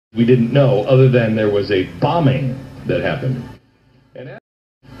We didn't know, other than there was a bombing that happened.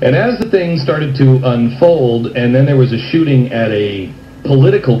 And as the thing started to unfold, and then there was a shooting at a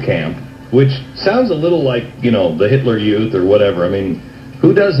political camp, which sounds a little like, you know, the Hitler Youth or whatever. I mean,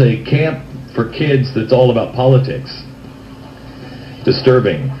 who does a camp for kids that's all about politics?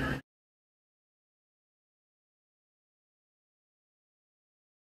 Disturbing.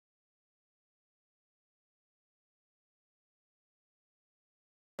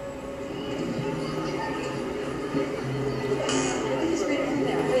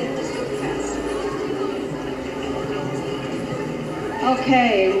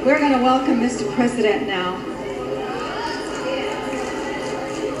 Okay, we're going to welcome Mr. President now.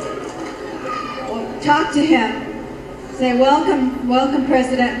 Well, talk to him. Say, welcome, welcome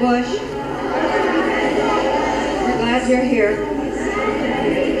President Bush. We're glad you're here.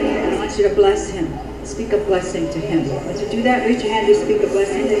 I want you to bless him. Speak a blessing to him. Would you do that? Reach your hand to speak a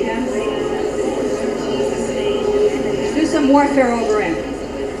blessing to him. Do some warfare over him.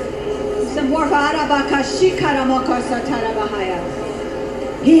 Some warfare.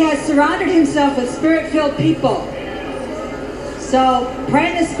 He has surrounded himself with spirit-filled people. So pray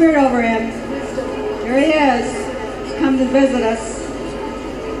in the spirit over him. Here he is. Come to visit us.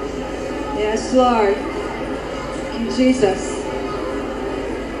 Yes, Lord. King Jesus.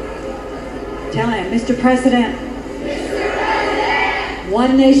 Tell him, Mr. President,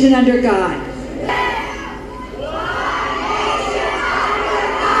 one nation under God.